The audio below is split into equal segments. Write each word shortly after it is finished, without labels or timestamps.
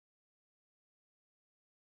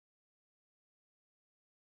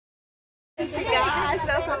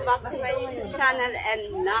guys, welcome back to my YouTube channel,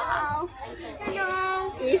 and now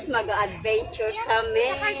is mag-adventure kami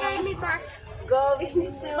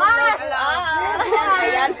going to Labuan.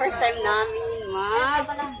 Ayan, first time namin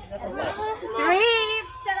mag-trip.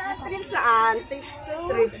 Trip saan? Trip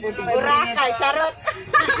to Boracay, charot.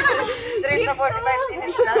 Trip na 45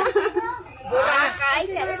 minutes lang. Boracay,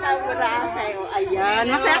 charot sa Boracay. O, ayan,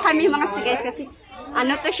 masaya kami mga guys kasi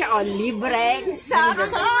ano to siya, oh, Libreng Sakay.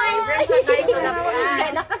 Libreng Sakay ko na po.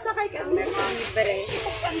 Kaya nakasakay kami sa libre.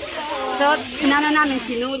 So, inano namin,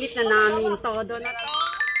 sinulit na namin. Todo na to.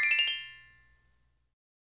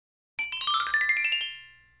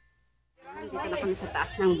 Dito na kami sa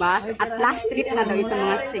taas ng bus. At last trip na daw ito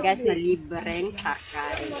mga guys na Libreng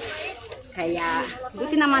Sakay. Kaya,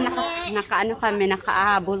 buti naman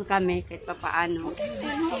nakaahabol kami kahit pa paano.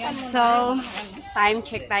 So, time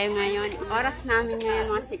check tayo ngayon. Oras namin ngayon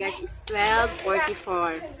mga guys is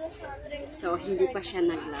 12:44. So, hindi pa siya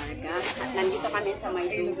naglarga. At nandito kami sa may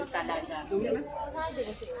dulo talaga.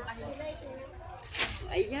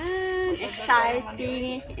 Ayan,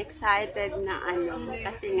 excited na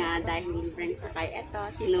kasi nga dahil Libreng Sakay, eto,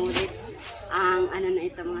 sinulit ang na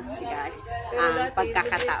ito mga guys, ang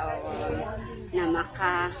pagkakataon na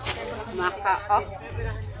maka-off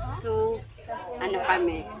to,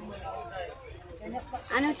 kami.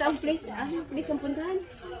 Ano to ang place? Ano place ang puntahan?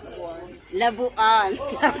 Labuan.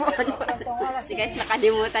 Si guys,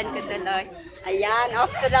 nakalimutan ko tuloy. Ayan,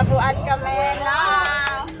 off to Labuan kami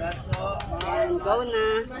now. Ayan, go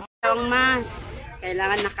na. Ang mas.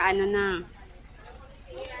 Kailangan nakaano na.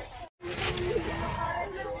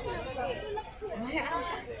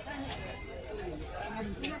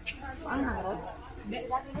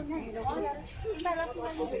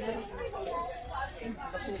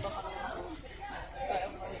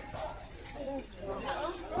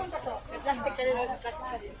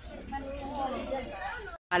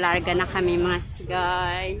 Palarga na kami mga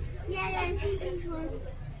guys.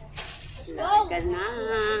 Larga na.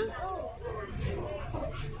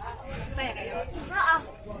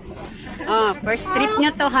 Oh, first trip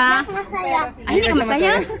nyo to ha? Ay, hindi ka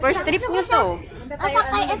masaya? First trip nyo to.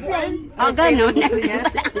 Oh, ganun.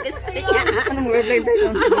 Gusto niya.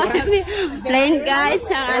 Plain guys,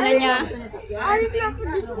 ang ano niya. Alis na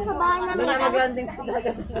ako dito sa bahay namin.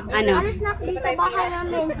 Ano? Alis na ako dito sa bahay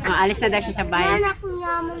namin. Oh, alis na daw siya sa bahay. Anak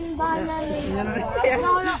niya mo yung bahay namin.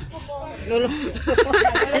 Lolo.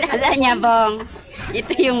 Alala niya, Bong.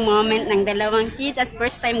 Ito yung moment ng dalawang kids. As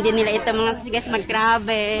first time din nila ito mga guys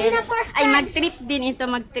mag-travel. Ay, mag-trip din ito.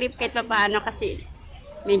 Mag-trip kahit pa paano kasi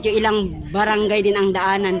medyo ilang barangay din ang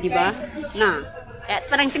daanan, di ba? Na. Kaya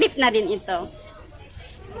parang trip na din ito.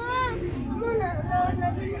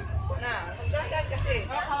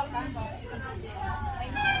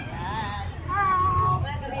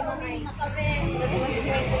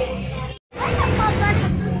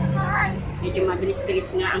 Medyo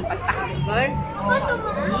mabilis-bilis nga ang pagtakbo.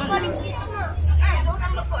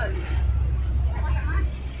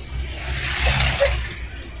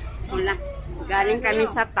 Wala. Galing kami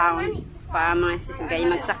sa town pa mga sisgay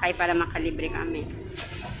magsakay para makalibre kami.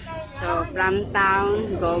 So, from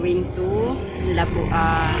town going to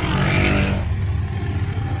Labuan.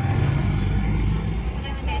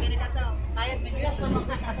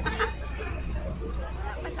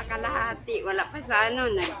 Sa kalahati, wala pa sa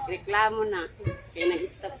nagreklamo na. Kaya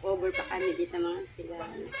nag-stop over pa kami dito mga sila.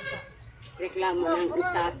 Reklamo ng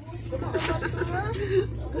isa.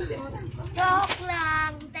 Joke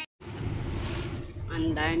lang.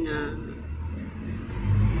 Andar na.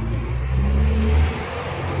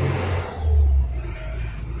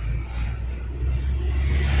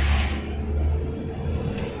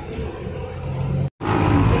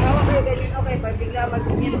 Bigla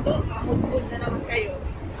mag-minto, mamudbud na naman kayo.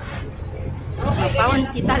 Mapaon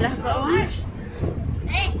si talaga.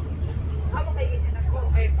 Ako kayo ganyan ako,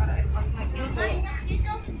 kaya para mag-minto.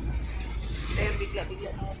 Kaya bigla-bigla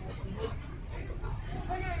na mamudbud.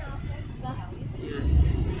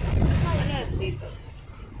 Wala dito.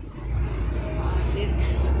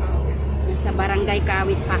 Nasa barangay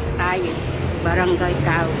Kawit pa tayo. Barangay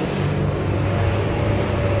Kawit.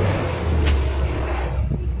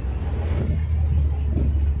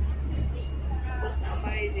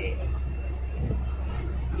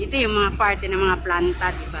 Dito yung mga parte ng mga planta,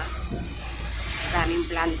 di ba? Daming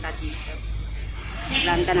planta dito.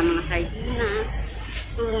 Planta ng mga sardinas,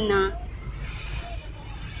 tuna.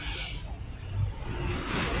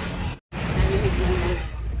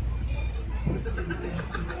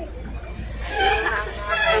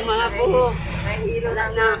 Ang mga buhok. Nahihilo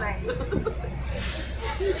lang na.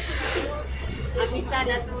 Ang isa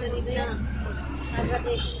na tulad dito yan.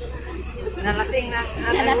 Nalasing na.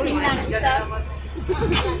 Nalasing na ang isa.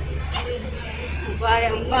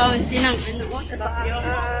 Bayang bouncy ng ano ko, sasakyan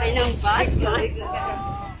ay ng bus.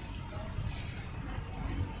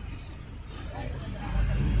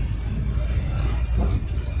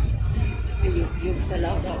 Ayun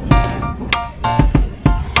talaga.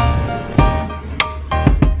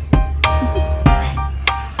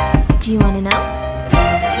 Do you want to know?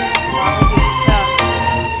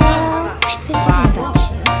 Well, I think I about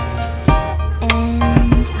you.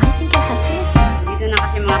 And I think you'll have to listen. Dito na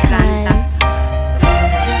kasi mga planta.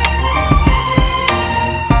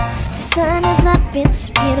 The sun is up, it's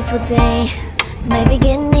a beautiful day. My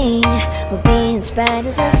beginning will be as bright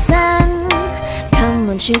as the sun. Come,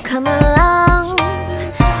 won't you come along?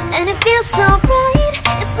 And it feels so bright,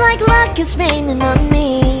 it's like luck is raining on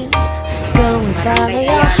me. Go and follow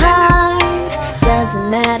your heart, doesn't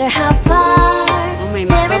matter how far.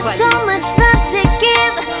 There is so much love to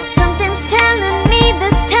give, something's telling me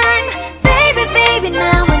this time. Baby, baby,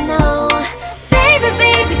 now I know. Baby,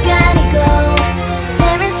 baby, gotta go.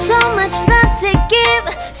 There is so much love to give,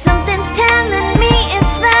 something's telling me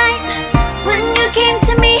it's right. When you came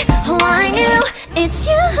to me, oh I knew it's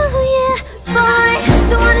you, yeah, boy.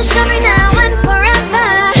 The one to show me now and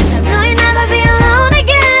forever. No, you'll never be alone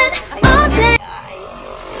again. All day.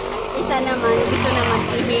 Isa naman, gusto naman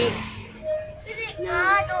ihi.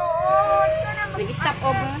 Na doon. Nag-stop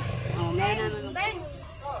over. Oh, meron naman.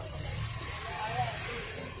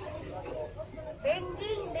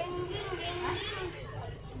 Benging, benging, benging.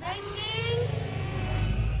 Benging.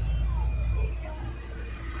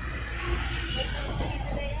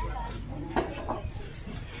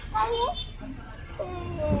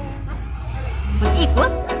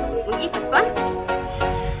 Mag-ikot? Mag-ikot pa?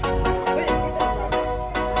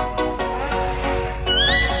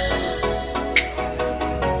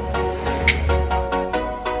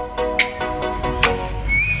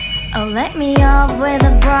 Oh, let me up with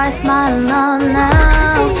a bright smile on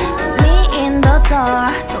now. Put me in the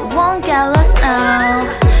dark, so won't get lost now.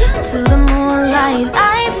 To the moonlight,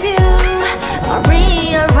 eyes you,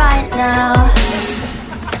 Maria right now.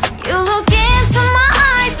 You look into my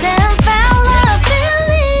eyes and felt a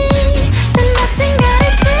feeling that nothing got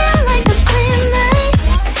it feel like the same night.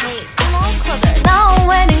 Hey, come on closer. Now I'm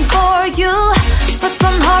waiting for you, but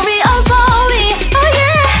don't hurry, oh slowly. Oh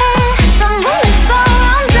yeah, the moon is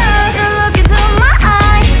around us. You look into my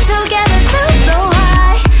eyes, together feel so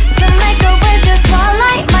high. To make a way the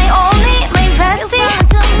twilight, my only, my bestie.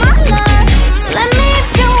 My love, let me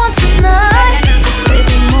if you want tonight.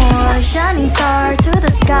 Baby, more shining star to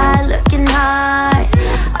the sky, looking high.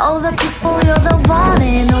 All the people, you're the one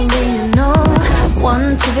and only you know.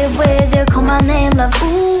 Want to be with you, call my name, love.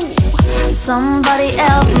 Ooh, somebody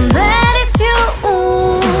else, and that is you.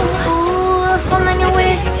 Ooh, fun when you're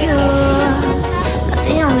with you. Not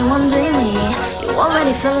the only one doing me. You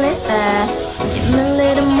already feel it there. Give me a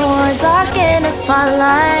little more dark in the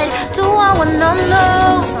spotlight. Do I wanna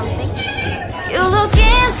know? You look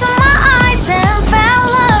into my eyes and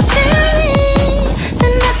felt a feeling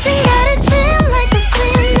that nothing got it feel like the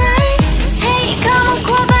same night. Hey, come on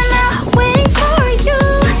closer now, waiting for you,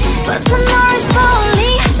 but tomorrow is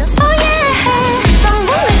slowly. Oh yeah, the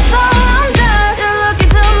moon is around us. You look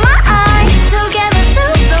into my eyes, together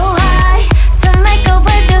feel so high. To make a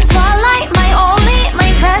way the twilight, my only, my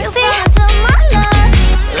bestie. My love,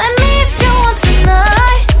 let me if you want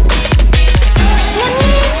tonight. Let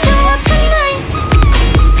me if you want tonight.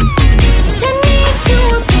 Let me if you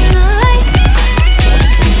want tonight.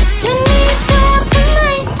 Let me if you want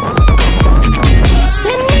tonight.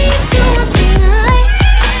 Let me if you want tonight.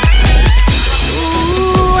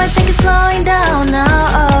 Ooh, I think it's slowing down now.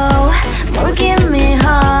 Oh, more give me a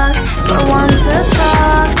hug. I want to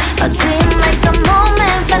talk. A dream like a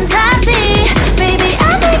moment, fantasy. Baby,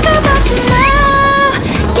 I think about you now.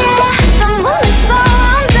 Yeah, the moon is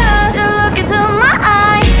around us. You look into my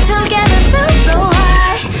eyes, together feel so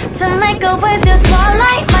high. To make a way through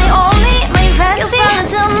twilight, my only, my bestie. You fall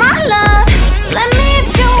into my love. Let me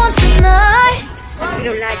if you want tonight. Let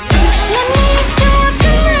me if you want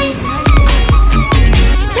tonight.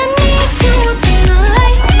 Let me if you want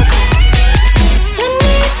tonight. Let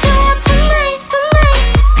me if you want tonight, tonight.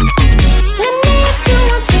 Let me if you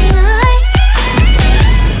want tonight.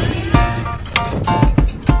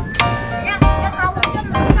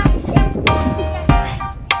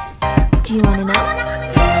 Do you want to know?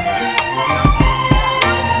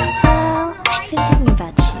 Well, I've been thinking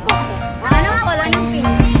about you. Ano ko lang yung pin.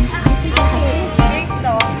 I think I have to listen.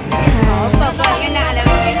 Papa, yun na alam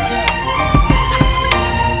mo.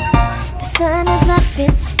 The sun is up,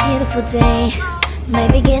 it's a beautiful day. my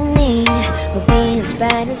beginning will be as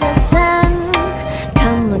bright as the sun.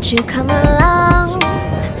 Come, won't you come along?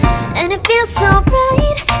 And it feels so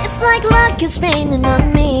bright, it's like luck is raining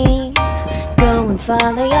on me. Go and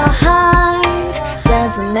follow your heart,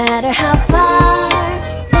 doesn't matter how far.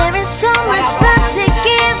 There is so much love to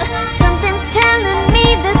give, something's telling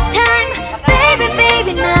me this time. Baby,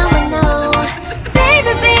 baby, now I know.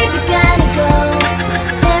 Baby, baby, gotta go.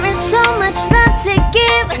 There is so much love to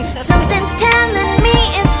give, something's telling me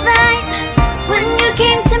it's right. When you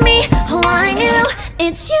came to me, oh I knew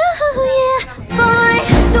it's you, yeah, boy.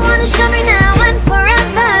 The one to show me now and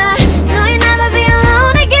forever. No, you'll never be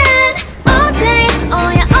alone again. All day, oh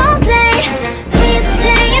yeah, all day. Please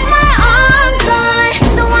stay in my arms, boy.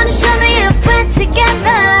 The one to show me if we're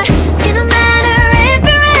together. It don't matter if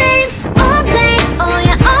it rains. All day, oh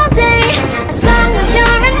yeah, all day. As long as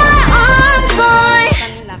you're in my arms, boy.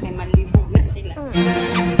 Kanila kay malibog na sila.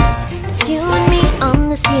 It's you and me on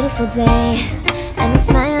this beautiful day, and it's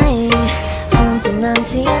smiling, holding on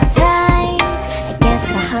to your tight. I guess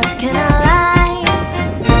our hearts can align,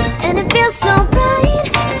 and it feels so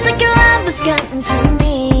bright. It's like your love has gotten to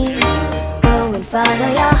me. Go and follow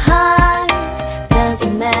your heart,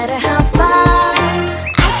 doesn't matter how far.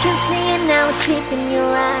 I can see it now, it's deep in your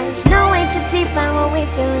eyes. No way to define what we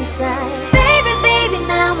feel inside. Baby, baby,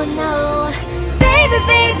 now I know. Baby,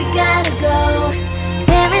 baby, gotta go.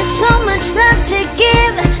 There is so much love to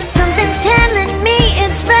give, something's telling me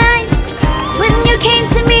it's right. When you came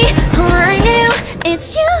to me, oh I knew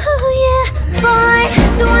it's you, yeah, boy.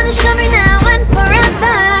 The one to show me now and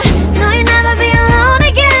forever. No, you'll never be alone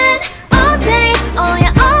again. All day, oh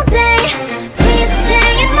yeah, all day. Please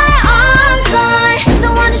stay in my arms, boy.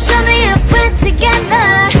 The one to show me if we're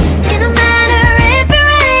together. It don't matter if it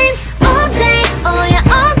rains. All day, oh yeah,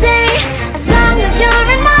 all day. As long as you're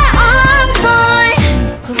in my arms, boy.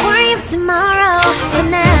 Don't worry about tomorrow, for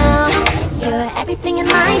now you're everything in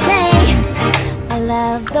my day. I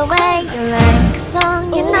love the way you like a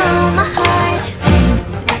song, you know my heart.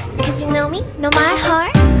 Cause you know me, know my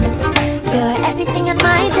heart. You're everything in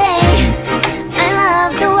my day. I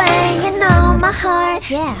love the way you know my heart.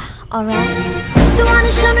 Yeah, alright. The one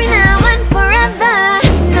to show me now and forever.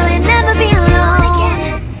 No, you'll never be alone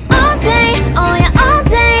again. All day, oh yeah, all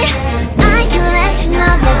day. I can let you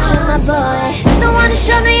know that you're my boy. The one to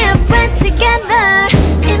show me if we're together.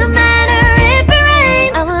 It don't matter if it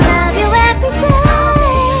rains. I will love you every day.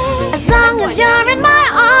 As long as you're in my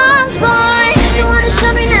arms, boy. You wanna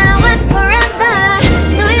show me now and forever.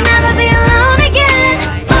 No, you'll never be alone again.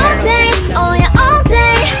 All day, oh yeah, all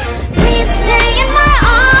day. Please stay in my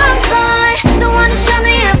arms, boy. The one to show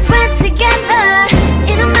me if we're together.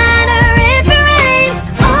 It don't matter if it rains.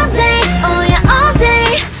 All day, oh yeah, all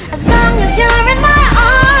day. As long as you're in my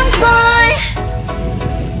arms, boy.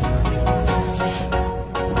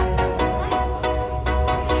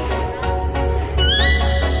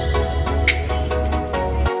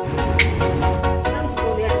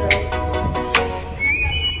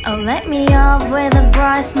 Oh, let me up with a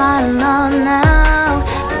bright smile on now.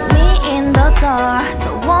 Put me in the dark,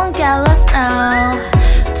 so won't get lost now.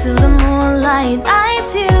 To the moonlight,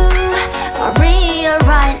 eyes you are real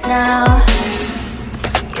right now.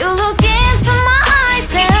 You look into my eyes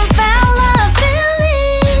and felt a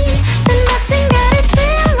feeling. Then nothing got it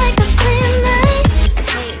feel like a slim night.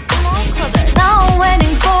 Hey, come on, closer. Now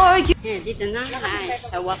waiting for you. Dito na ay,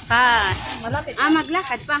 sa wakas.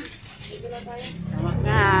 Maglakad pa. Sa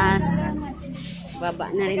wakas.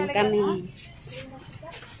 Baba na rin kami.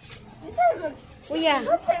 Kuya.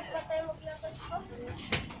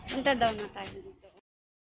 Punta daw na tayo.